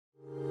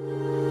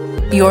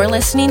You're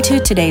listening to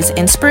today's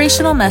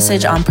inspirational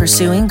message on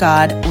pursuing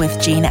God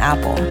with Gene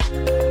Apple.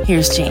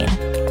 Here's Gene.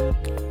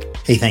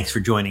 Hey, thanks for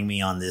joining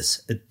me on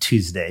this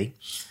Tuesday.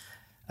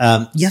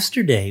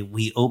 Yesterday,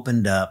 we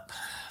opened up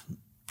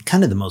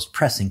kind of the most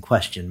pressing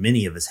question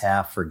many of us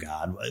have for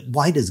God.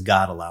 Why does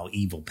God allow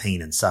evil,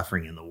 pain, and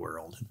suffering in the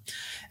world?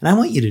 And I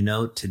want you to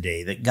know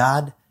today that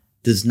God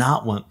does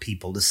not want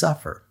people to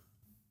suffer.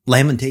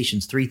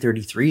 Lamentations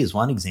 3:33 is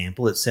one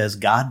example. It says,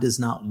 God does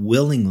not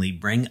willingly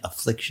bring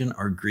affliction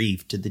or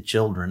grief to the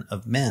children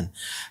of men.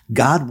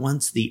 God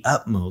wants the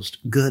utmost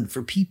good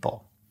for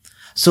people.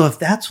 So if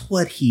that's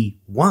what he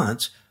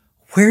wants,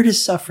 where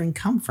does suffering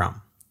come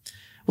from?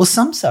 Well,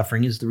 some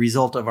suffering is the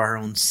result of our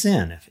own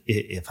sin.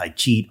 If I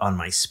cheat on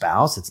my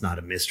spouse, it's not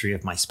a mystery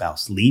if my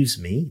spouse leaves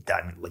me.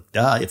 I mean, like,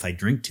 duh. If I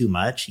drink too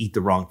much, eat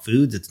the wrong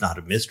foods, it's not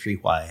a mystery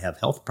why I have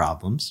health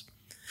problems.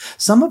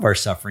 Some of our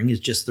suffering is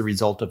just the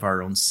result of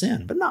our own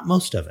sin, but not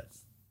most of it.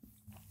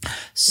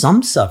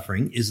 Some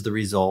suffering is the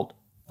result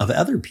of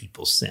other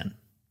people's sin.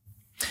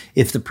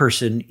 If the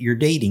person you're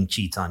dating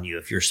cheats on you,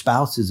 if your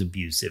spouse is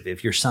abusive,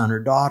 if your son or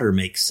daughter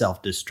makes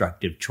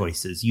self-destructive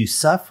choices, you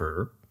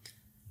suffer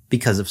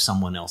because of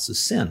someone else's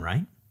sin,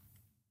 right?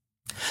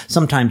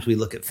 Sometimes we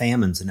look at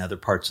famines in other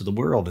parts of the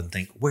world and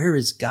think, where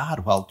is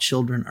God while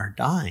children are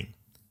dying?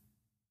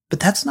 But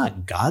that's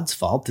not God's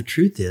fault. The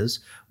truth is,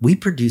 we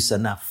produce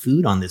enough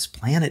food on this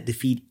planet to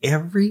feed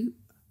every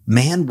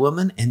man,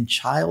 woman, and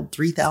child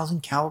 3,000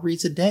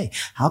 calories a day.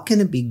 How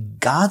can it be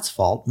God's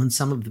fault when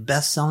some of the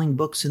best-selling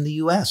books in the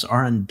U.S.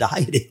 are on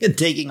dieting and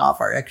taking off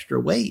our extra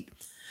weight?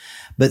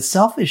 But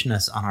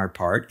selfishness on our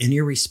part and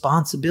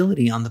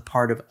irresponsibility on the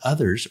part of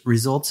others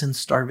results in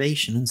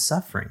starvation and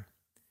suffering.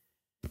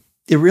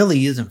 It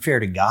really isn't fair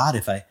to God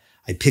if I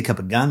pick up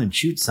a gun and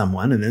shoot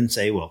someone and then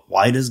say, well,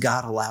 why does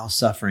God allow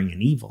suffering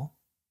and evil?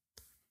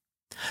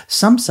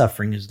 Some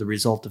suffering is the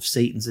result of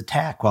Satan's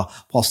attack.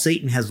 While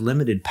Satan has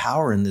limited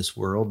power in this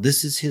world,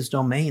 this is his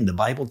domain. The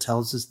Bible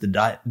tells us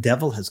the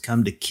devil has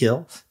come to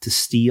kill, to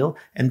steal,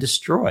 and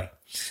destroy.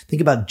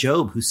 Think about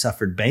Job, who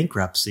suffered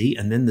bankruptcy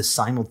and then the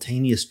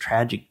simultaneous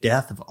tragic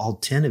death of all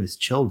 10 of his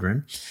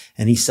children.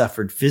 And he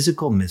suffered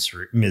physical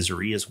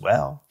misery as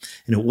well.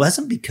 And it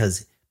wasn't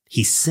because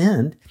he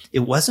sinned.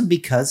 It wasn't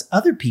because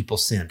other people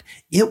sinned.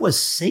 It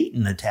was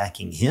Satan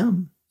attacking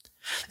him.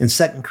 In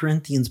 2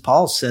 Corinthians,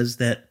 Paul says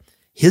that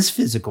his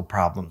physical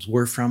problems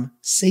were from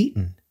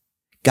Satan.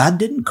 God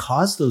didn't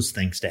cause those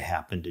things to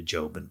happen to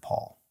Job and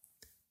Paul.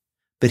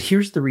 But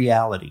here's the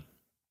reality.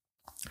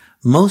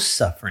 Most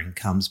suffering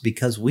comes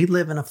because we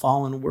live in a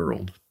fallen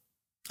world,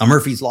 a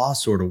Murphy's Law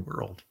sort of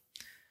world.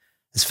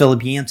 As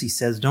Philip Yancey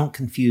says, don't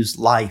confuse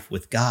life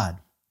with God.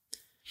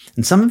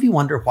 And some of you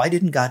wonder, why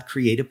didn't God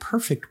create a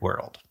perfect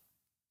world?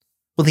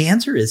 Well, the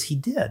answer is he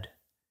did.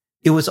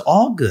 It was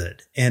all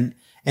good. And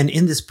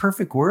in this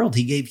perfect world,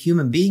 he gave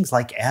human beings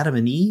like Adam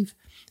and Eve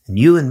and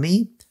you and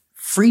me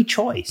free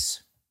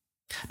choice.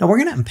 Now, we're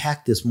going to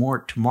unpack this more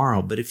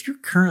tomorrow, but if you're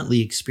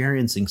currently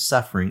experiencing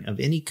suffering of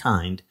any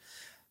kind,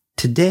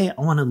 today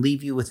I want to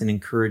leave you with an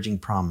encouraging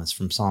promise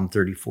from Psalm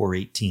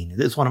 34:18. It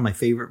is one of my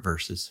favorite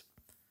verses.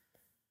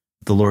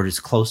 The Lord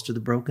is close to the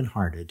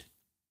brokenhearted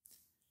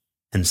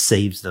and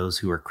saves those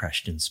who are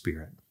crushed in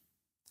spirit.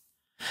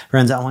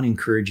 Friends, I want to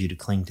encourage you to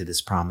cling to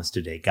this promise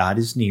today. God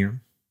is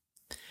near,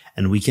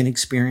 and we can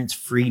experience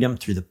freedom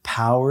through the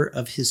power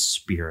of his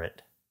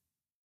Spirit,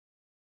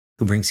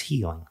 who brings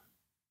healing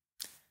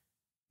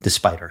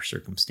despite our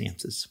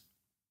circumstances.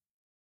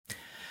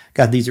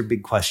 God, these are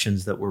big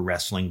questions that we're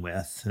wrestling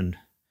with, and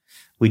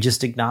we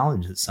just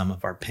acknowledge that some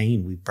of our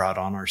pain we've brought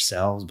on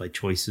ourselves by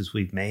choices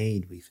we've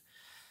made. We've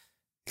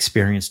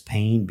experienced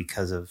pain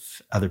because of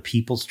other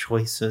people's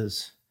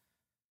choices.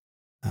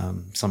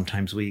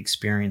 Sometimes we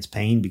experience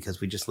pain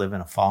because we just live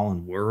in a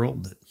fallen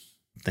world, that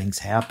things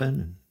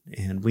happen,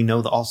 and we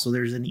know that also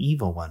there's an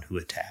evil one who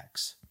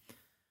attacks.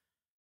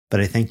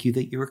 But I thank you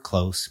that you are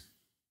close.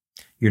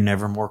 You're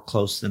never more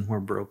close than we're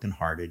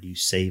brokenhearted. You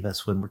save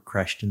us when we're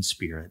crushed in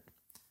spirit.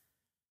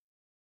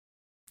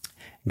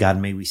 God,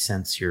 may we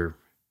sense your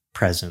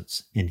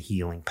presence and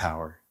healing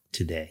power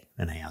today,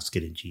 and I ask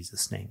it in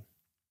Jesus' name.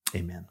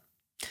 Amen.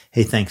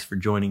 Hey, thanks for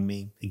joining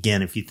me.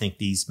 Again, if you think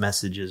these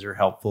messages are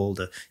helpful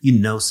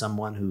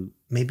someone who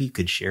maybe you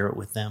could share it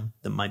with them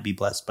that might be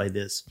blessed by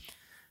this,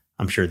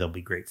 I'm sure they'll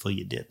be grateful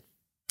you did.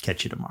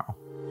 Catch you tomorrow.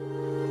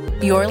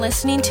 You're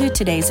listening to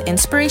today's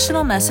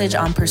inspirational message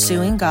on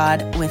pursuing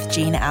God with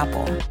Gene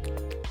Apple.